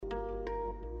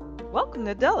Welcome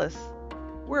to Dulles.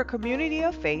 We're a community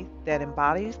of faith that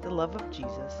embodies the love of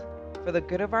Jesus for the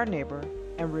good of our neighbor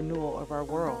and renewal of our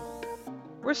world.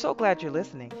 We're so glad you're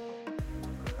listening.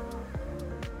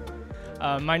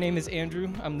 My name is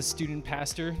Andrew. I'm the student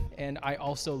pastor, and I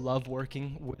also love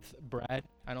working with Brad.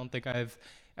 I don't think I've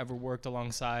ever worked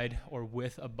alongside or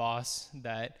with a boss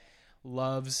that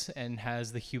loves and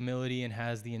has the humility and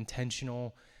has the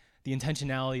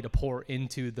intentionality to pour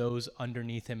into those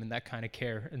underneath him and that kind of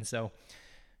care. And so,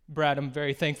 Brad, I'm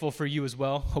very thankful for you as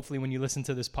well. Hopefully when you listen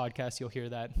to this podcast, you'll hear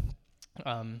that.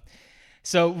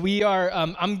 So we are,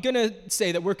 I'm going to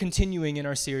say that we're continuing in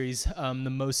our series, The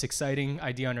Most Exciting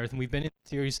Idea on Earth. And we've been in the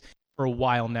series for a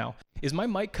while now. Is my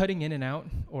mic cutting in and out,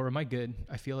 or am I good?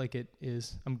 I feel like it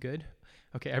is. I'm good.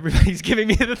 Okay, everybody's giving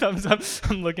me the thumbs up.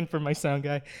 I'm looking for my sound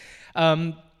guy.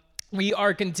 We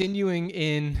are continuing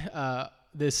in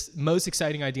this most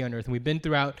exciting idea on earth. And we've been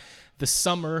throughout the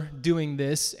summer doing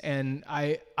this, and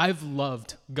I've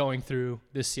loved going through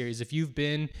this series. If you've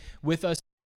been with us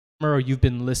or you've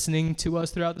been listening to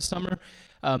us throughout the summer,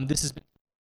 this has been,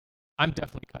 I'm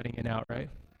definitely cutting it out, right?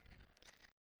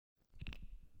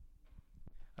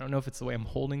 I don't know if it's the way I'm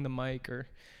holding the mic or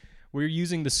we're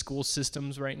using the school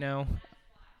systems right now.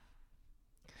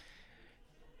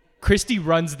 Christy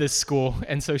runs this school,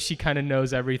 and so she kind of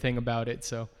knows everything about it,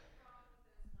 so.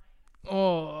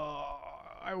 Oh,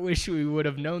 I wish we would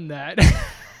have known that.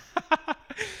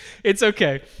 It's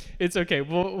okay. It's okay.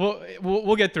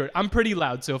 We'll get through it. I'm pretty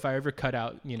loud, so if I ever cut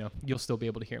out, you'll still be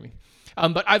able to hear me.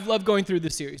 But I've loved going through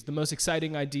this series, The Most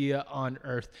Exciting Idea on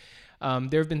Earth.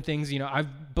 There have been things, I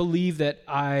believe that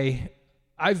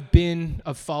I've been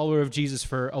a follower of Jesus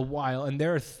for a while, and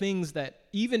there are things that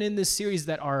even in this series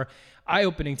that are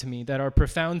eye-opening to me, that are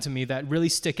profound to me, that really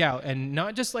stick out, and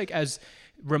not just like as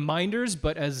reminders,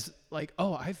 but as like,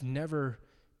 oh, I've never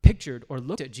pictured or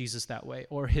looked at Jesus that way,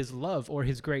 or his love, or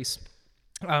his grace.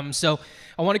 So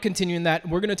I want to continue in that.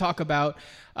 We're going to talk about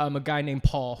a guy named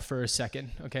Paul for a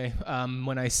second, okay?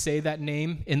 When I say that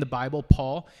name in the Bible,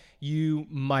 Paul, you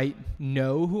might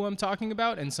know who I'm talking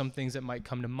about, and some things that might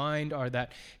come to mind are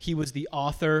that he was the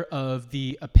author of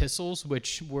the epistles,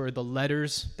 which were the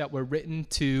letters that were written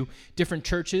to different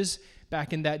churches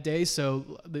back in that day.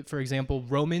 So, for example,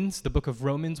 Romans, the book of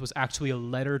Romans was actually a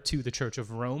letter to the church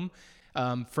of Rome.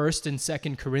 First and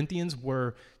Second Corinthians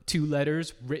were two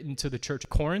letters written to the church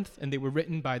of Corinth, and they were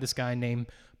written by this guy named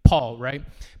Paul, right?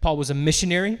 Paul was a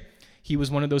missionary. He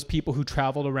was one of those people who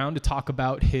traveled around to talk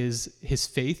about his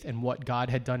faith and what God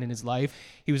had done in his life.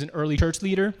 He was an early church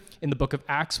leader. In the book of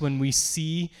Acts, when we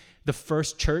see the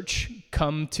first church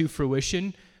come to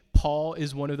fruition, Paul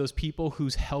is one of those people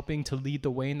who's helping to lead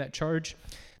the way in that charge.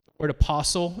 The word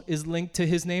apostle is linked to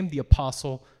his name, the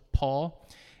Apostle Paul.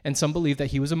 And some believe that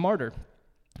he was a martyr,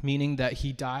 meaning that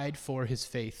he died for his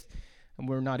faith. And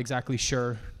we're not exactly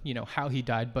sure, how he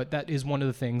died, but that is one of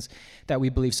the things that we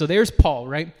believe. So there's Paul,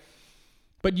 right?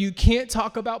 But you can't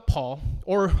talk about Paul,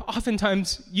 or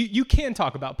oftentimes you can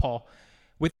talk about Paul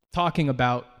without talking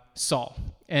about Saul.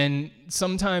 And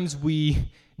sometimes we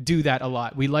do that a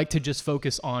lot. We like to just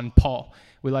focus on Paul.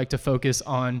 We like to focus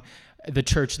on the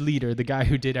church leader, the guy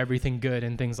who did everything good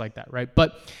and things like that, right?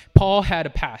 But Paul had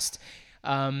a past.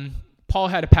 Paul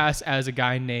had a past as a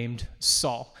guy named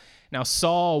Saul. Now,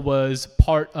 Saul was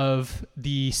part of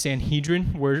the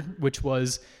Sanhedrin, which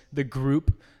was the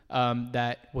group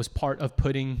that was part of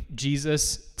putting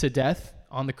Jesus to death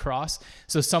on the cross.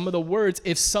 So some of the words,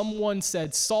 if someone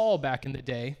said Saul back in the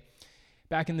day,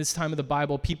 back in this time of the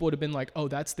Bible, people would have been like, oh,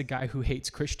 that's the guy who hates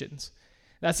Christians.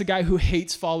 That's the guy who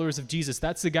hates followers of Jesus.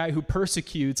 That's the guy who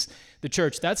persecutes the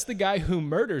church. That's the guy who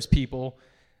murders people.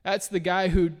 That's the guy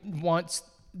who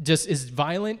is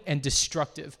violent and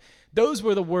destructive. Those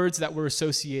were the words that were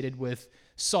associated with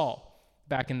Saul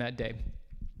back in that day.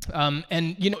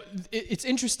 It's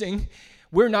interesting.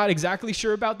 We're not exactly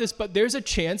sure about this, but there's a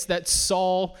chance that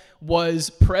Saul was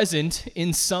present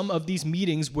in some of these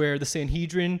meetings where the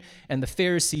Sanhedrin and the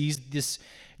Pharisees, this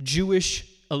Jewish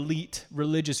elite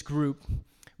religious group,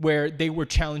 where they were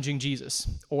challenging Jesus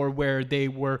or where they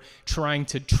were trying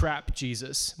to trap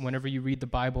Jesus. Whenever you read the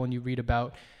Bible and you read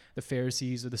about the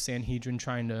Pharisees or the Sanhedrin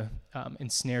trying to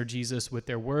ensnare Jesus with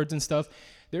their words and stuff,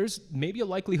 there's maybe a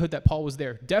likelihood that Paul was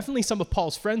there. Definitely some of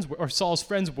Saul's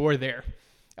friends were there.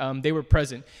 They were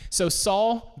present. So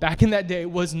Saul, back in that day,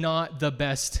 was not the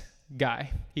best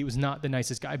guy. He was not the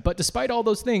nicest guy. But despite all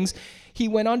those things, he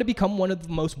went on to become one of the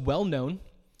most well-known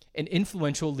and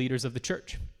influential leaders of the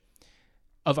church,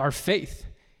 of our faith.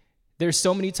 There's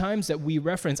so many times that we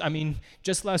reference,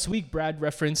 just last week, Brad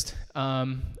referenced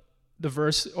the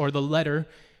verse or the letter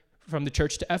from the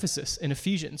church to Ephesus in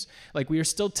Ephesians. Like, we are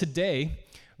still today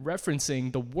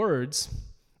referencing the words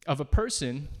of a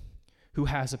person who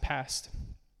has a past.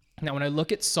 Now, when I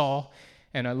look at Saul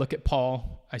and I look at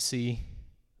Paul, I see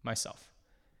myself.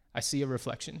 I see a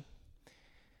reflection.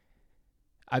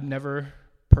 I've never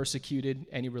persecuted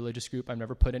any religious group. I've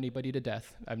never put anybody to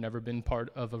death. I've never been part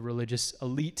of a religious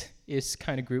elitist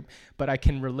kind of group, but I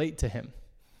can relate to him.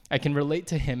 I can relate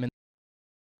to him. And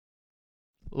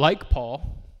like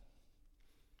Paul,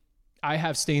 I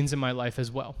have stains in my life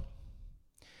as well.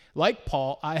 Like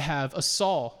Paul, I have a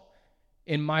Saul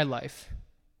in my life,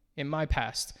 in my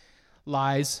past.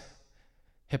 Lies,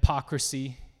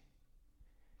 hypocrisy,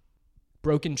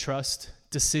 broken trust,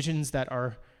 decisions that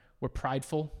were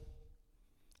prideful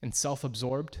and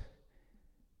self-absorbed,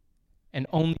 and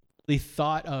only really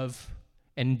thought of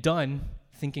and done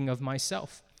thinking of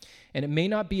myself. And it may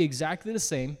not be exactly the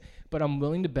same, but I'm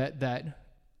willing to bet that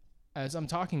as I'm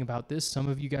talking about this, some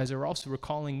of you guys are also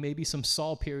recalling maybe some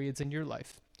Saul periods in your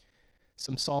life,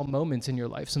 some Saul moments in your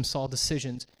life, some Saul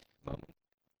decisions,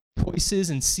 choices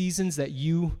and seasons that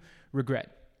you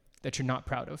regret, that you're not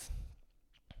proud of.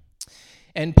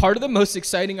 And part of the most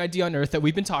exciting idea on earth that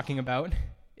we've been talking about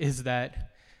is that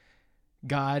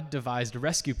God devised a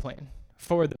rescue plan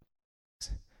for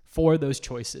those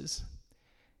choices.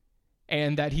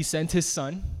 And that he sent his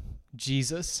son,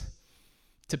 Jesus,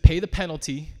 to pay the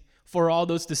penalty for all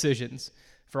those decisions,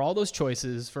 for all those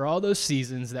choices, for all those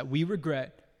seasons that we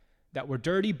regret, that were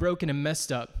dirty, broken, and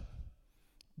messed up.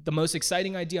 The most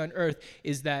exciting idea on earth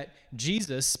is that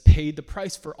Jesus paid the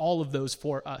price for all of those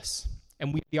for us.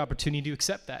 And we have the opportunity to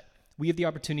accept that. We have the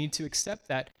opportunity to accept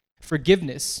that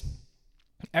forgiveness,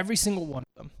 every single one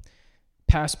of them,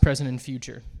 past, present, and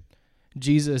future.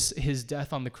 Jesus, his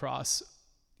death on the cross,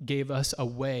 gave us a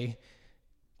way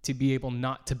to be able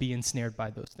not to be ensnared by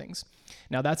those things.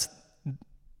 Now that's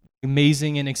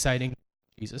amazing and exciting,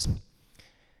 Jesus.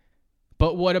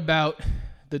 But what about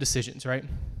the decisions, right?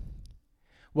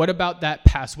 What about that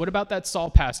past? What about that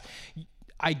Saul past?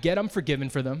 I get I'm forgiven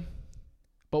for them,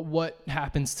 but what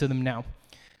happens to them now?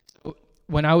 So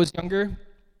when I was younger,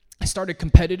 I started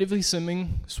competitively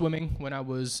swimming when I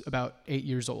was about 8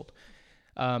 years old.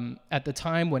 At the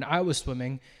time when I was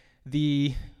swimming,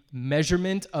 the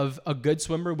measurement of a good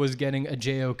swimmer was getting a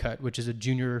JO cut, which is a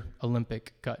junior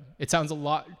Olympic cut. It sounds a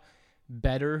lot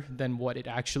better than what it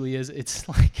actually is.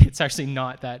 It's actually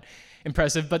not that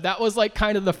impressive, but that was like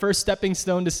kind of the first stepping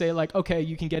stone to say like, okay,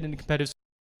 you can get into competitive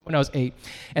swimming when I was 8.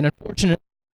 And unfortunately,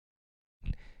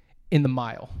 in the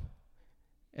mile.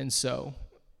 And so,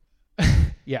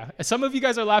 yeah, some of you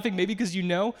guys are laughing maybe because you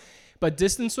know, but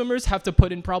distance swimmers have to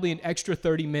put in probably an extra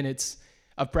 30 minutes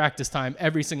of practice time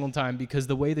every single time, because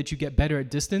the way that you get better at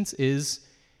distance is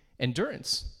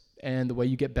endurance. And the way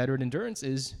you get better at endurance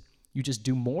is you just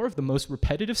do more of the most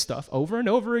repetitive stuff over and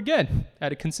over again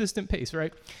at a consistent pace,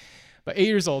 right? But 8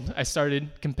 years old, I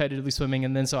started competitively swimming,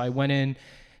 and then so I went in,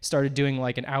 started doing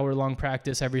like an hour-long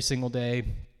practice every single day,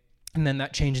 and then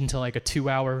that changed into like a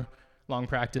 2-hour long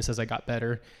practice as I got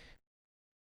better,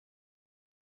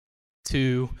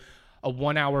 to a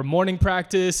 1-hour morning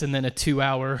practice, and then a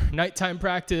 2-hour nighttime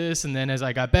practice, and then as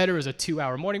I got better, it was a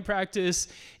 2-hour morning practice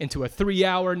into a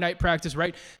 3-hour night practice,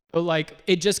 right? So like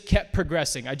it just kept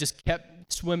progressing. I just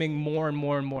kept swimming more and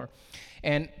more and more,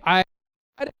 and I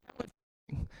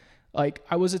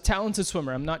was a talented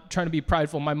swimmer. I'm not trying to be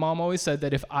prideful. My mom always said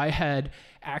that if I had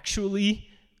actually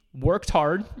worked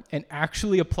hard and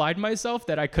actually applied myself,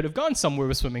 that I could have gone somewhere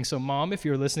with swimming. So Mom, if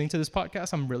you're listening to this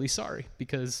podcast, I'm really sorry,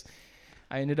 because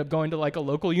I ended up going to like a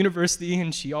local university,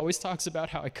 and she always talks about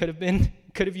how I could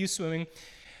have used swimming.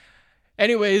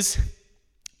 Anyways,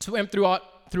 swam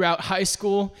throughout high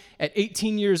school. At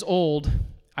 18 years old,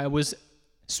 I was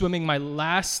swimming my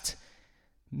last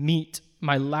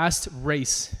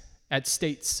race at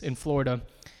States in Florida.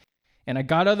 And I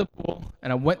got out of the pool,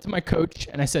 and I went to my coach,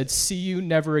 and I said, "See you,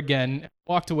 never again." I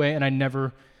walked away, and I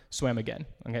never swam again.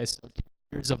 Okay, so 10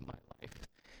 years of my life.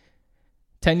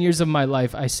 10 years of my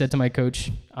life, I said to my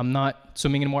coach, "I'm not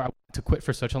swimming anymore." I wanted to quit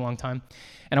for such a long time,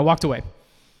 and I walked away.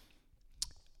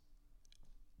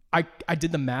 I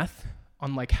did the math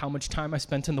on like how much time I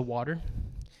spent in the water,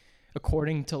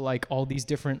 according to like all these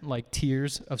different like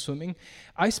tiers of swimming.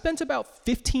 I spent about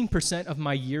 15% of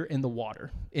my year in the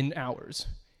water in hours.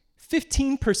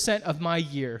 15% of my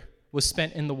year was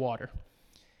spent in the water.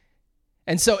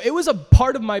 And so it's a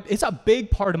big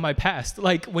part of my past.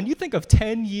 Like when you think of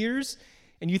 10 years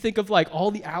and you think of like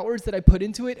all the hours that I put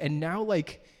into it, and now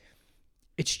like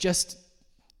it's just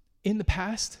in the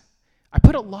past, I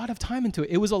put a lot of time into it.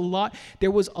 There was a lot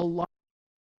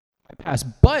in my past.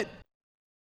 But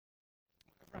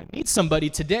if I meet somebody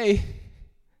today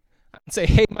and say,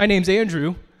 "Hey, my name's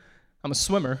Andrew. I'm a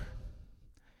swimmer,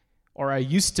 or I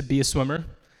used to be a swimmer,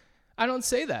 I don't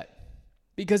say that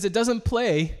because it doesn't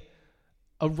play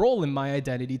a role in my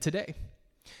identity today.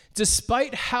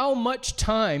 Despite how much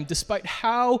time, despite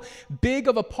how big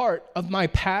of a part of my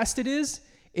past it is,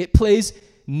 it plays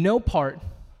no part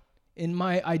in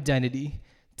my identity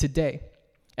today.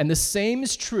 And the same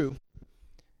is true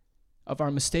of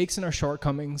our mistakes and our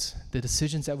shortcomings, the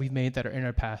decisions that we've made that are in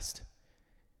our past.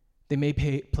 They may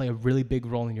play a really big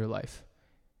role in your life,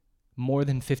 more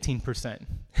than 15%.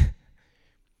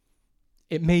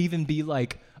 It may even be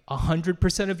like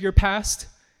 100% of your past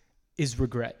is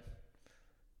regret.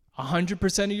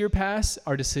 100% of your past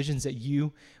are decisions that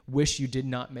you wish you did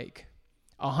not make.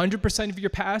 100% of your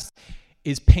past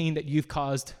is pain that you've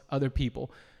caused other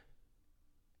people.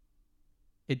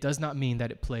 It does not mean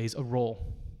that it plays a role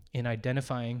in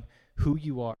identifying who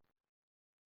you are.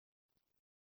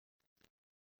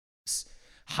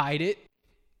 Hide it,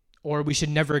 or we should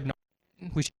never acknowledge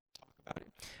it. We should talk about it.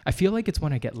 I feel like it's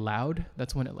when I get loud,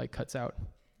 that's when it like cuts out.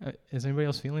 Is anybody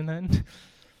else feeling that?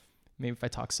 Maybe if I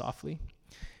talk softly.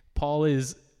 Paul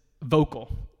is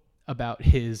vocal about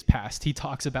his past. He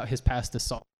talks about his past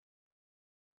assault.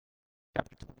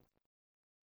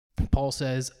 Paul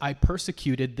says, I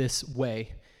persecuted this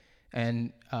way.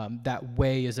 And that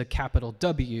way is a capital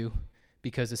W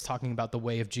because it's talking about the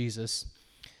way of Jesus,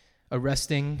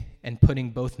 arresting and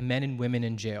putting both men and women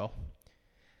in jail,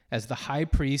 as the high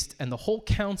priest and the whole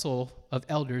council of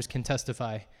elders can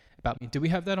testify about me. Do we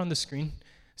have that on the screen?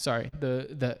 Sorry,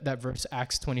 that verse,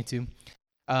 Acts 22.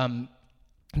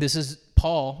 This is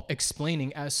Paul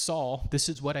explaining as Saul, this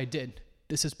is what I did.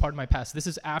 This is part of my past. This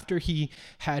is after he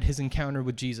had his encounter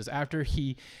with Jesus, after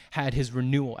he had his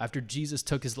renewal, after Jesus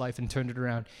took his life and turned it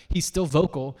around. He's still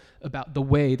vocal about the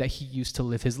way that he used to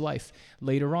live his life.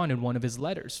 Later on in one of his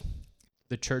letters,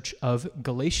 the church of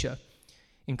Galatia,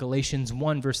 in Galatians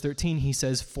 1, verse 13, he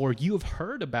says, for you have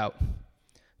heard about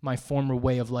my former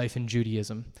way of life in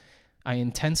Judaism. I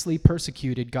intensely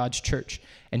persecuted God's church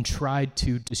and tried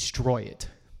to destroy it.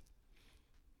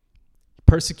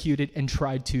 Persecuted and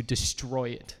tried to destroy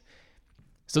it.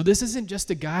 So this isn't just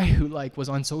a guy who like was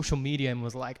on social media and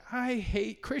was like, I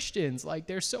hate Christians, like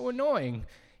they're so annoying.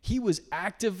 He was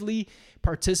actively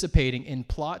participating in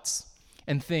plots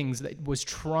and things that was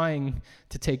trying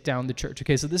to take down the church.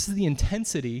 Okay, so this is the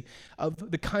intensity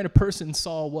of the kind of person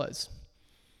Saul was.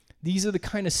 These are the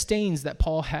kind of stains that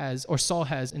Paul has, or Saul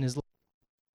has in his life.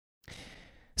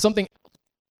 Something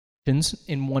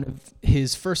in one of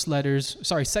his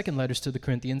second letters to the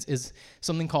Corinthians is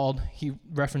something called, he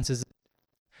references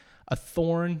a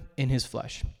thorn in his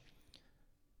flesh.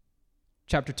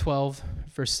 Chapter 12,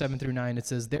 verse 7 through 9, it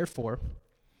says, therefore,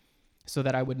 so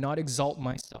that I would not exalt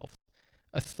myself,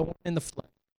 a thorn in the flesh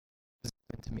is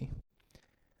given to me,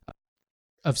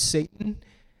 of Satan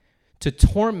to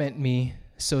torment me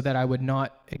so that I would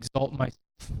not exalt myself.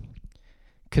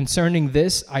 Concerning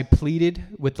this, I pleaded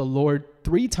with the Lord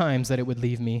 3 times that it would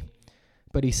leave me.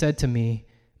 But he said to me,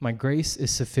 my grace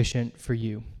is sufficient for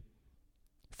you,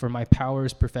 for my power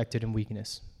is perfected in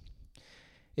weakness.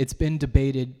 It's been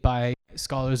debated by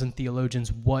scholars and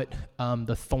theologians what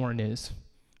the thorn is,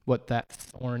 what that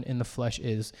thorn in the flesh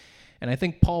is. And I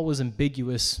think Paul was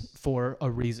ambiguous for a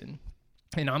reason.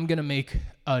 And I'm going to make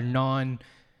a non-PhD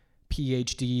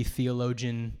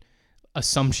theologian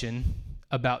assumption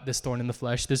about this thorn in the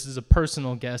flesh. This is a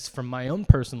personal guess from my own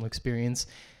personal experience.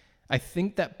 I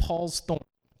think that Paul's thorn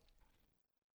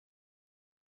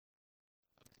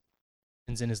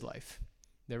in his life.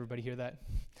 Did everybody hear that?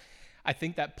 I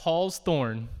think that Paul's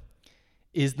thorn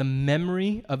is the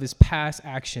memory of his past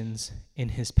actions in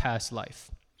his past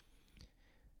life.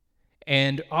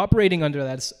 And operating under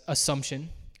that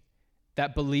assumption,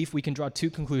 that belief, we can draw 2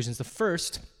 conclusions. The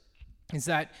first is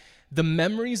that the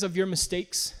memories of your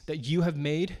mistakes that you have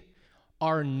made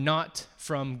are not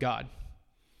from God.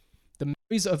 The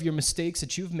memories of your mistakes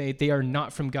that you've made, they are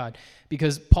not from God.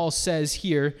 Because Paul says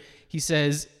here, he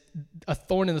says, a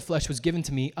thorn in the flesh was given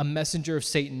to me, a messenger of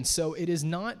Satan. So it is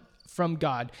not from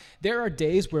God. There are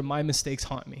days where my mistakes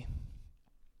haunt me.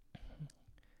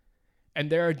 And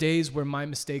there are days where my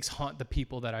mistakes haunt the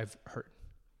people that I've hurt.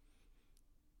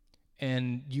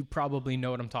 And you probably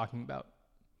know what I'm talking about.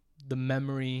 The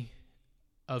memory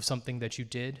of something that you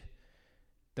did,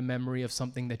 the memory of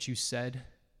something that you said,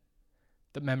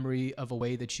 the memory of a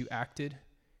way that you acted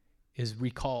is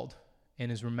recalled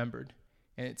and is remembered,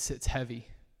 and it sits heavy.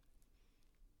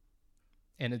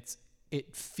 And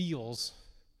it feels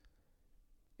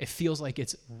like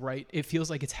it's right. It feels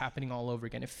like it's happening all over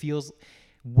again. It feels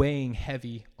weighing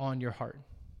heavy on your heart.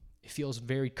 It feels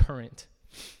very current.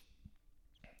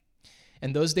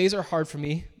 And those days are hard for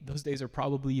me. Those days are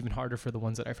probably even harder for the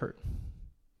ones that I've hurt.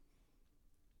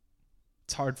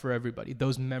 It's hard for everybody.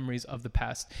 Those memories of the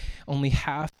past. Only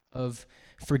half of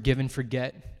forgive and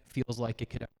forget feels like it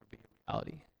could ever be a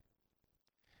reality.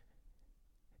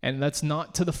 And that's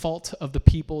not to the fault of the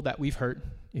people that we've hurt.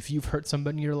 If you've hurt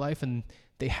somebody in your life and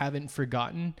they haven't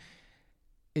forgotten,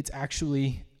 it's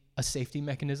actually a safety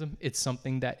mechanism. It's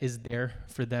something that is there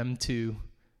for them to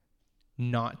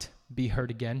not be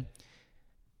hurt again.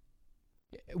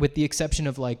 With the exception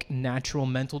of like natural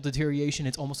mental deterioration,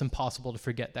 it's almost impossible to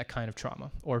forget that kind of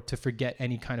trauma or to forget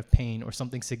any kind of pain or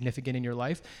something significant in your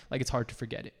life. Like, it's hard to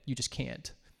forget it. You just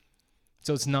can't.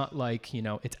 So it's not like,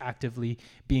 it's actively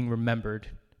being remembered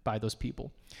by those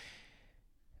people.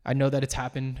 I know that it's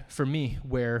happened for me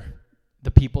where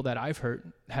the people that I've hurt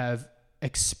have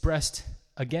expressed,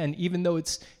 again, even though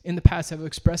it's in the past, have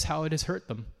expressed how it has hurt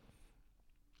them.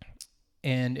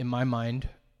 And in my mind,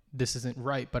 this isn't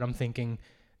right, but I'm thinking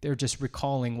they're just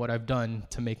recalling what I've done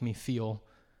to make me feel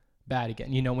bad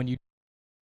again. When you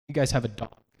guys have a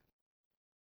dog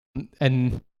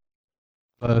and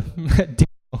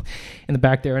in the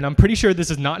back there, and I'm pretty sure this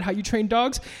is not how you train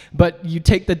dogs, but you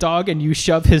take the dog and you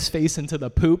shove his face into the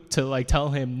poop to like tell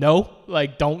him no,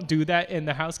 like don't do that in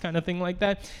the house, kind of thing like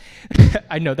that.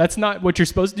 I know that's not what you're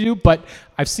supposed to do, but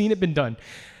I've seen it been done.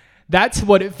 That's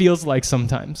what it feels like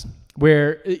sometimes,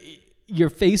 where your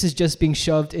face is just being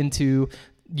shoved into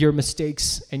your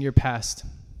mistakes and your past.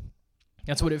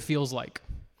 That's what it feels like.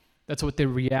 That's what the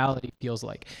reality feels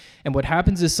like. And what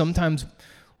happens is sometimes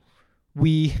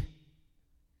we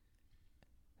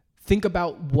think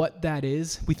about what that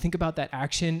is. We think about that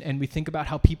action, and we think about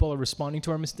how people are responding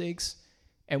to our mistakes,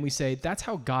 and we say, that's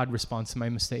how God responds to my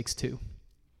mistakes too.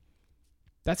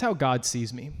 That's how God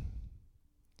sees me.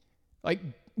 Like,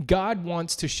 God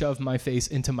wants to shove my face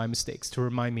into my mistakes to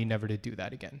remind me never to do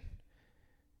that again.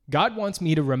 God wants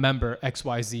me to remember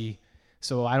XYZ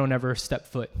so I don't ever step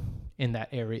foot in that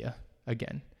area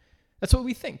again. That's what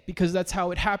we think, because that's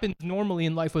how it happens normally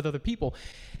in life with other people.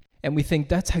 And we think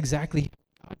that's exactly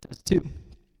how God does too.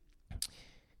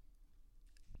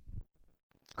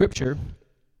 Scripture,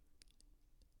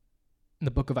 in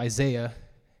the book of Isaiah,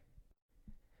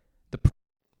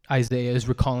 Isaiah is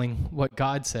recalling what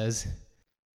God says.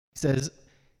 He says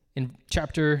in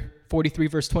chapter 43,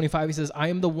 verse 25, he says, I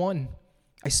am the one.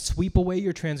 I sweep away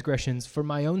your transgressions for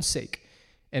my own sake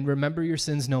and remember your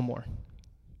sins no more.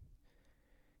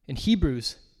 In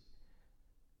Hebrews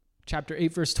chapter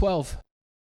 8, verse 12,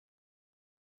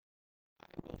 I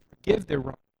will forgive their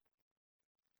wrong.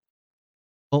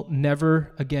 I will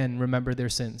never again remember their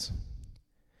sins.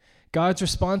 God's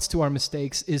response to our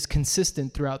mistakes is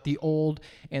consistent throughout the Old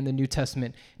and the New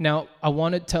Testament. Now, I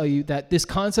want to tell you that this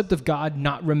concept of God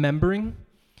not remembering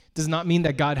does not mean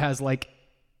that God has like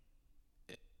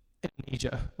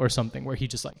amnesia or something where he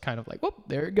just like kind of like, whoop,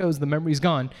 there it goes, the memory's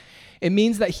gone. It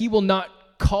means that he will not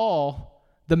call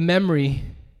the memory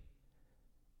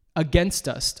against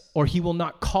us, or he will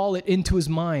not call it into his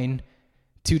mind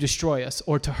to destroy us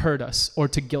or to hurt us or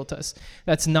to guilt us.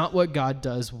 That's not what God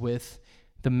does with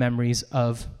the memories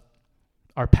of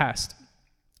our past.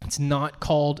 It's not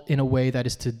called in a way that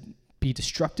is to be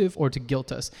destructive or to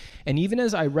guilt us. And even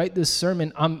as I write this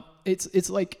sermon, it's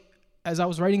like, as I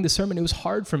was writing the sermon, it was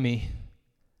hard for me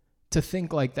to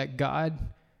think like that God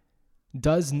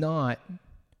does not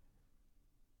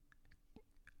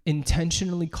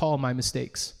intentionally call my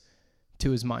mistakes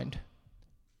to his mind.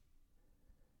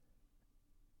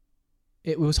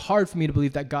 It was hard for me to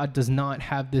believe that God does not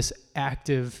have this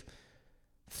active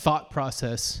thought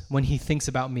process when he thinks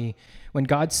about me. When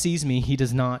God sees me, he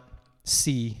does not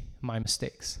see my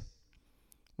mistakes.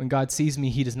 When God sees me,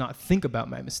 he does not think about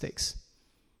my mistakes.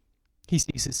 He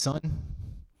sees his son.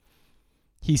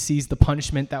 He sees the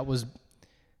punishment that was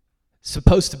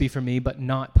supposed to be for me, but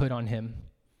not put on him.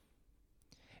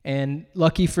 And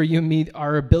lucky for you and me,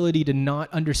 our ability to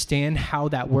not understand how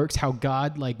that works, how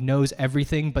God like knows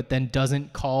everything, but then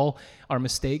doesn't call our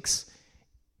mistakes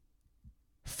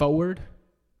forward,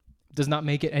 does not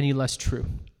make it any less true.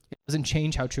 It doesn't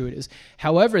change how true it is.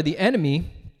 However, the enemy,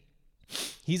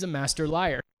 he's a master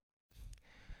liar.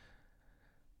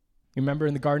 Remember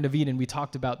in the Garden of Eden, we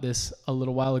talked about this a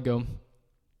little while ago.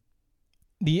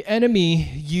 The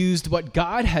enemy used what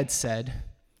God had said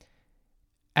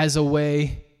as a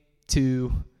way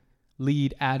to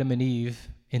lead Adam and Eve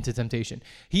into temptation.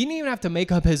 He didn't even have to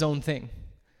make up his own thing.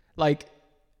 Like,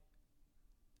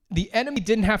 the enemy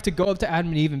didn't have to go up to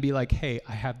Adam and Eve and be like, hey,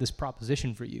 I have this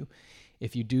proposition for you.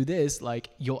 If you do this,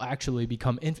 like, you'll actually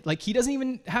become like, he doesn't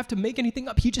even have to make anything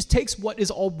up. He just takes what is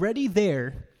already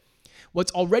there,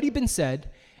 what's already been said,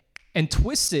 and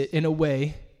twists it in a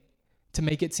way to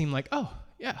make it seem like, oh,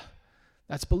 yeah,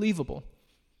 that's believable.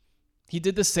 He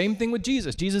did the same thing with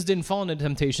Jesus. Jesus didn't fall into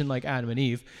temptation like Adam and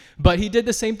Eve, but he did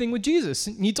the same thing with Jesus.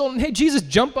 He told him, hey, Jesus,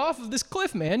 jump off of this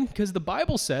cliff, man, because the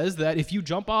Bible says that if you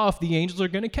jump off, the angels are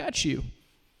going to catch you.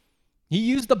 He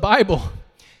used the Bible.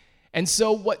 And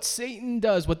so what Satan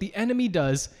does, what the enemy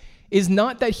does, is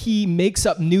not that he makes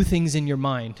up new things in your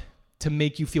mind to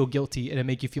make you feel guilty and to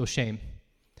make you feel shame.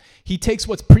 He takes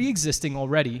what's pre-existing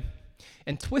already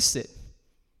and twists it.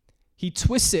 He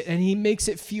twists it and he makes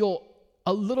it feel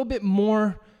a little bit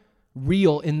more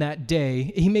real in that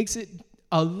day. He makes it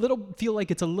feel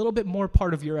like it's a little bit more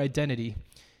part of your identity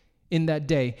in that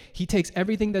day. He takes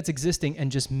everything that's existing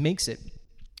and just makes it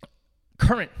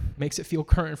current, makes it feel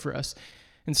current for us.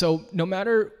 And so no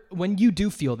matter when you do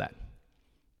feel that,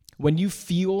 when you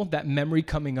feel that memory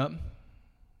coming up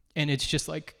and it's just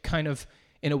like kind of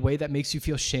in a way that makes you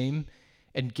feel shame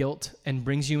and guilt and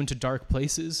brings you into dark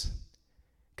places,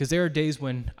 because there are days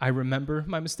when I remember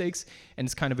my mistakes and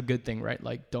it's kind of a good thing, right?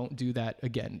 Like, don't do that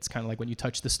again. It's kind of like when you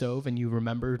touch the stove and you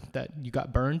remember that you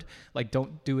got burned, like,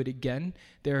 don't do it again.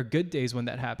 There are good days when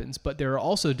that happens, but there are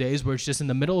also days where it's just in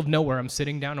the middle of nowhere. I'm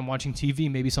sitting down and watching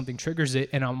TV, maybe something triggers it,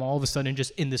 and I'm all of a sudden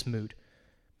just in this mood.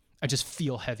 I just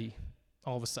feel heavy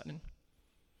all of a sudden.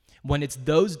 When it's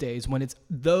those days, when it's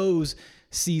those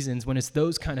seasons, when it's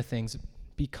those kind of things,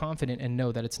 be confident and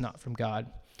know that it's not from God.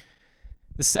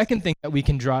 The second thing that we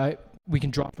can draw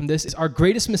from this is our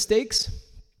greatest mistakes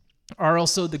are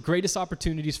also the greatest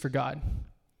opportunities for God.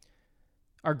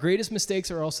 Our greatest mistakes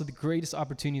are also the greatest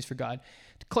opportunities for God.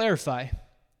 To clarify,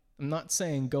 I'm not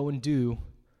saying go and do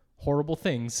horrible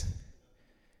things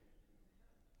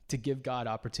to give God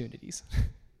opportunities,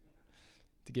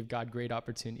 to give God great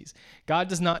opportunities. God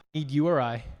does not need you or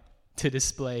I to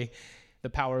display the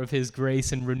power of his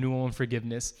grace and renewal and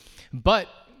forgiveness. But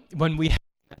when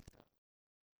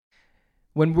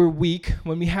we're weak,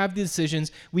 when we have the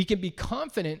decisions, we can be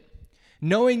confident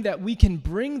knowing that we can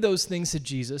bring those things to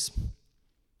Jesus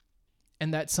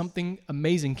and that something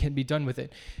amazing can be done with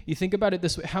it. You think about it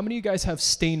this way. How many of you guys have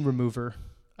stain remover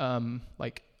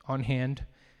like on hand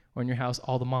or in your house?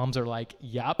 All the moms are like,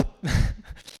 yup.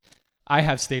 I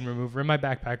have stain remover in my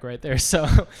backpack right there. So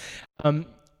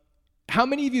how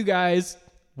many of you guys,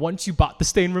 once you bought the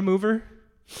stain remover,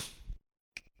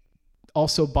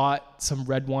 also bought some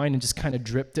red wine and just kind of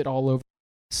dripped it all over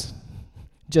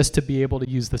just to be able to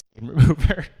use the stain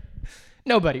remover?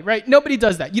 Nobody, right? Nobody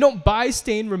does that. You don't buy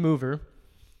stain remover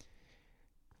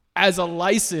as a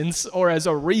license or as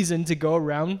a reason to go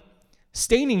around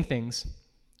staining things,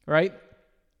 right?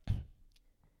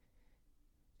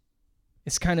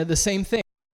 It's kind of the same thing.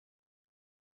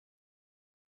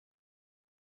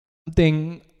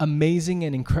 Something amazing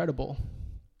and incredible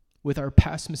with our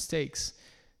past mistakes,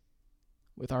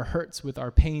 with our hurts, with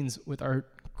our pains, with our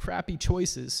crappy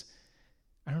choices.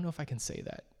 I don't know if I can say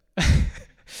that.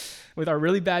 With our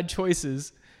really bad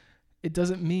choices, it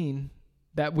doesn't mean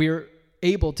that we're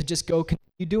able to just go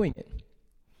continue doing it.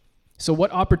 So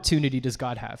what opportunity does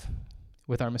God have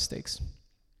with our mistakes?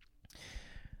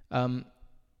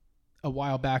 A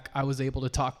while back, I was able to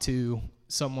talk to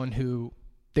someone who,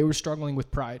 they were struggling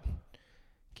with pride.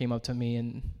 Came up to me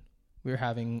and we were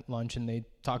having lunch and they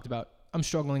talked about, I'm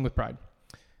struggling with pride.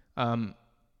 I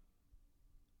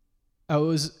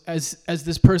was, as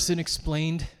this person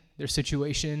explained their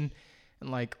situation and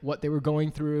like what they were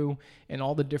going through and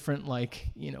all the different like,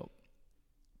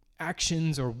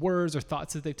 actions or words or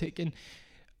thoughts that they've taken,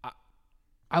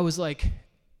 I was like,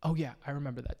 oh yeah, I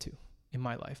remember that too in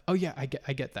my life. Oh yeah, I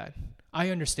get that. I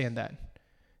understand that.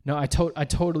 No, I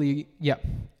totally, yeah,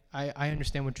 I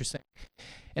understand what you're saying.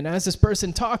 And as this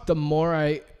person talked, the more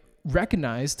I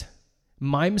recognized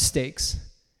my mistakes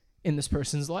in this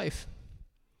person's life.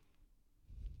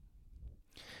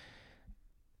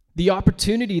 The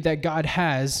opportunity that God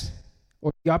has,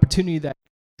 or the opportunity that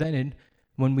is presented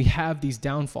when we have these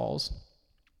downfalls,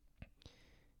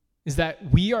 is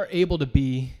that we are able to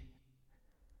be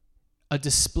a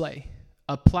display,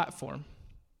 a platform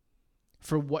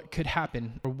for what could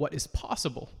happen or what is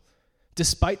possible,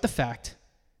 despite the fact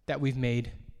that we've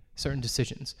made certain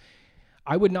decisions.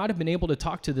 I would not have been able to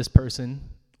talk to this person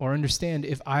or understand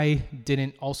if I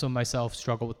didn't also myself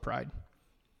struggle with pride.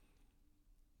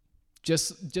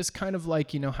 Just kind of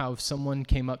like, how if someone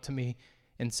came up to me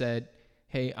and said,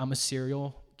 hey, I'm a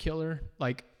serial killer,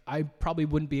 like I probably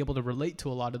wouldn't be able to relate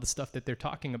to a lot of the stuff that they're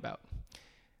talking about.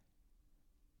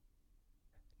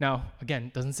 Now, again,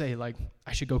 it doesn't say like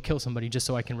I should go kill somebody just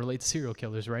so I can relate to serial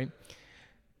killers, right?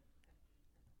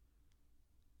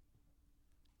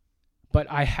 But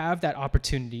I have that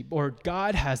opportunity, or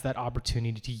God has that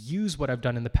opportunity to use what I've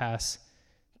done in the past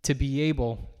to be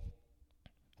able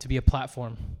to be a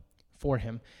platform for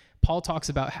him. Paul talks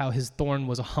about how his thorn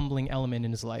was a humbling element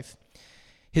in his life.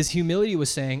 His humility was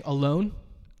saying, alone,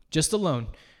 just alone,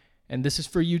 and this is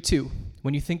for you too.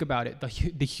 When you think about it,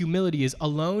 the humility is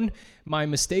alone. My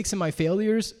mistakes and my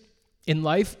failures in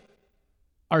life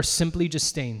are simply just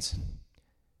stains.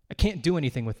 I can't do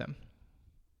anything with them.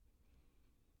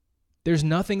 There's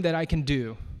nothing that I can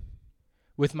do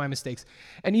with my mistakes.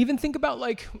 And even think about,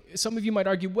 like, some of you might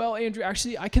argue, well, Andrew,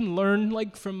 actually, I can learn,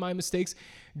 like, from my mistakes.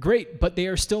 Great, but they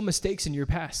are still mistakes in your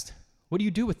past. What do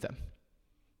you do with them?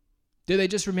 Do they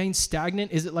just remain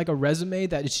stagnant? Is it like a resume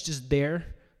that it's just there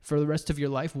for the rest of your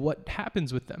life? What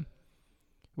happens with them?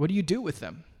 What do you do with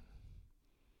them?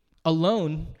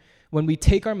 Alone, when we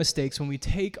take our mistakes, when we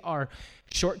take our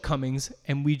shortcomings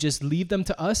and we just leave them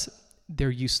to us,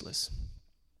 they're useless.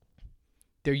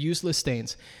 They're useless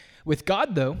stains. With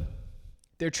God, though,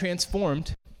 they're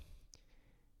transformed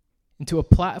into a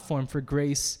platform for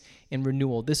grace and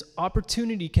renewal. This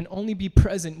opportunity can only be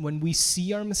present when we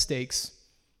see our mistakes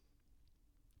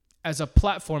as a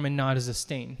platform and not as a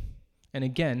stain. And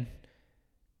again,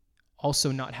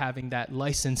 also not having that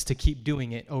license to keep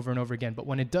doing it over and over again. But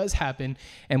when it does happen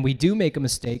and we do make a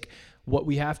mistake, what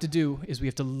we have to do is we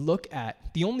have to look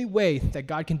at, the only way that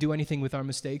God can do anything with our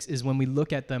mistakes is when we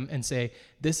look at them and say,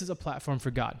 this is a platform for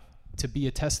God to be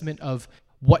a testament of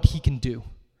what he can do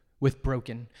with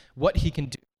broken, what he can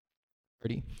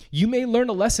do. You may learn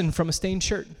a lesson from a stained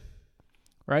shirt,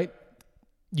 right?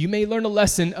 You may learn a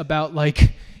lesson about,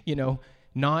 like,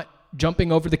 not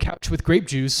jumping over the couch with grape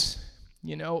juice,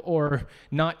 or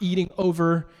not eating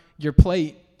over your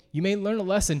plate. You may learn a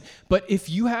lesson, but if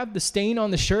you have the stain on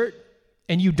the shirt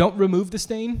and you don't remove the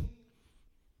stain,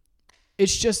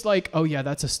 it's just like, oh yeah,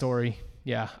 that's a story.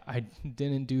 Yeah, I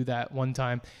didn't do that one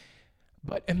time.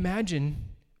 But imagine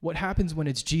what happens when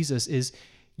it's Jesus is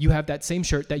you have that same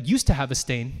shirt that used to have a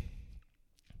stain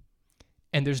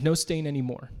and there's no stain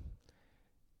anymore.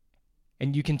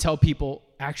 And you can tell people,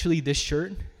 actually, this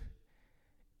shirt,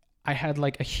 I had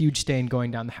like a huge stain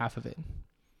going down the half of it.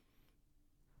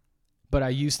 But I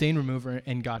used stain remover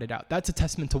and got it out. That's a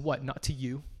testament to what? Not to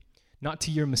you, not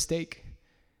to your mistake,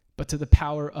 but to the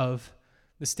power of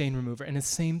the stain remover. And the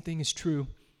same thing is true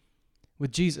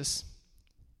with Jesus.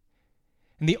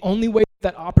 And the only way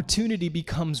that opportunity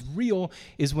becomes real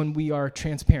is when we are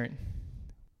transparent,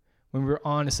 when we're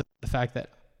honest about the fact that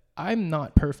I'm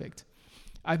not perfect.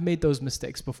 I've made those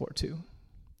mistakes before too.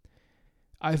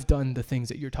 I've done the things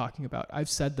that you're talking about. I've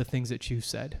said the things that you've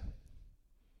said.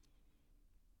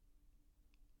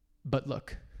 But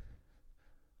look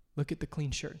at the clean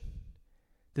shirt.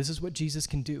 This is what Jesus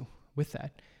can do with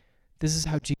that. This is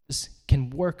how Jesus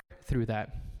can work through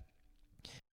that.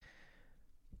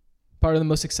 Part of the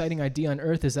most exciting idea on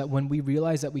earth is that when we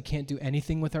realize that we can't do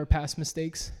anything with our past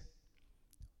mistakes,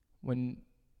 when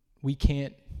we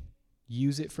can't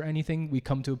use it for anything, we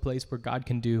come to a place where God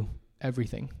can do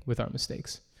everything with our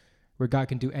mistakes, where God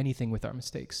can do anything with our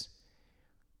mistakes,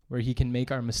 where he can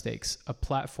make our mistakes a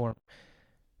platform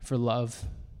for love,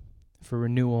 for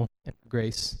renewal, and for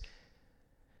grace.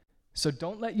 So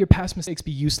don't let your past mistakes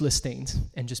be useless stains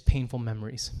and just painful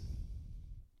memories.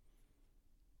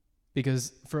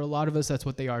 Because for a lot of us, that's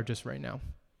what they are just right now.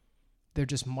 They're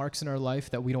just marks in our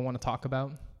life that we don't want to talk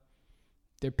about.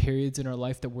 They're periods in our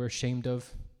life that we're ashamed of.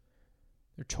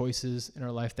 They're choices in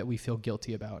our life that we feel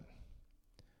guilty about.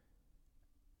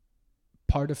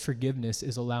 Part of forgiveness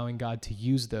is allowing God to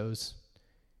use those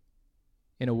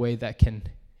in a way that can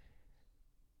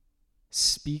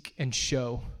speak and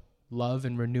show love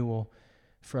and renewal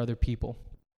for other people.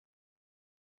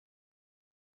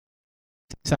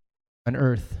 On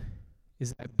earth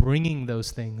is that bringing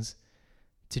those things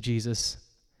to Jesus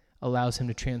allows him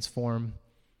to transform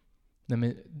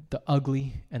them, the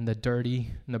ugly and the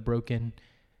dirty and the broken,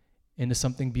 into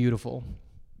something beautiful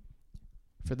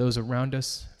for those around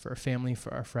us, for our family,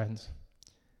 for our friends.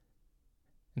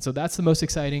 And so that's part of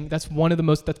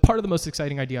the most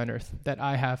exciting idea on earth that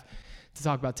I have to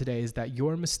talk about today, is that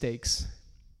your mistakes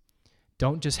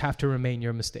don't just have to remain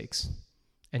your mistakes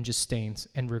and just stains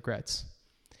and regrets.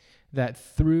 That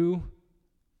through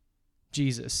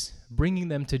Jesus, bringing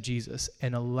them to Jesus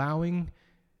and allowing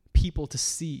people to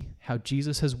see how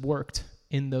Jesus has worked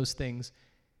in those things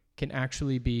can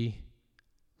actually be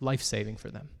life-saving for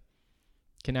them,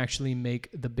 can actually make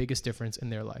the biggest difference in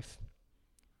their life.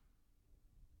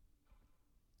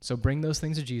 So bring those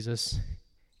things to Jesus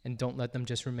and don't let them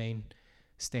just remain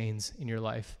stains in your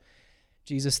life.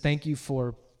 Jesus, thank you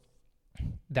for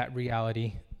that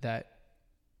reality that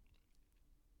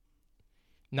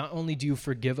Not only do you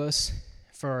forgive us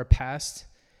for our past,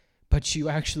 but you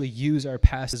actually use our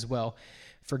past as well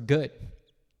for good,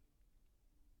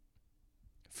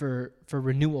 for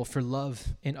renewal, for love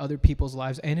in other people's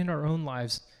lives and in our own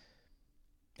lives.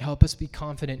 Help us be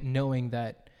confident knowing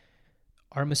that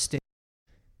our mistakes,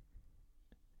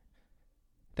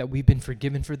 that we've been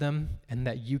forgiven for them and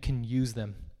that you can use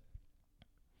them.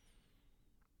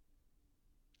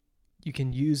 You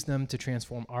can use them to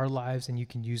transform our lives, and you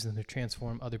can use them to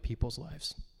transform other people's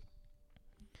lives.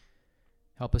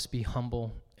 Help us be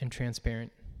humble and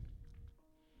transparent.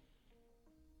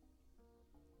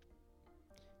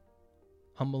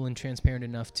 Humble and transparent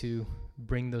enough to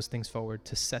bring those things forward,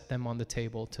 to set them on the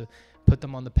table, to put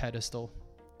them on the pedestal,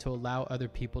 to allow other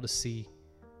people to see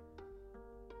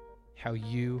how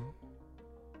you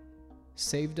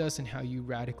saved us and how you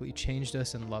radically changed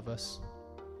us and love us.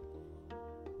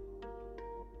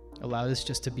 Allow this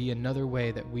just to be another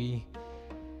way that we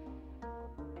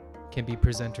can be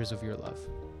presenters of your love.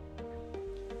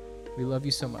 We love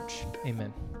you so much.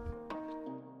 Amen.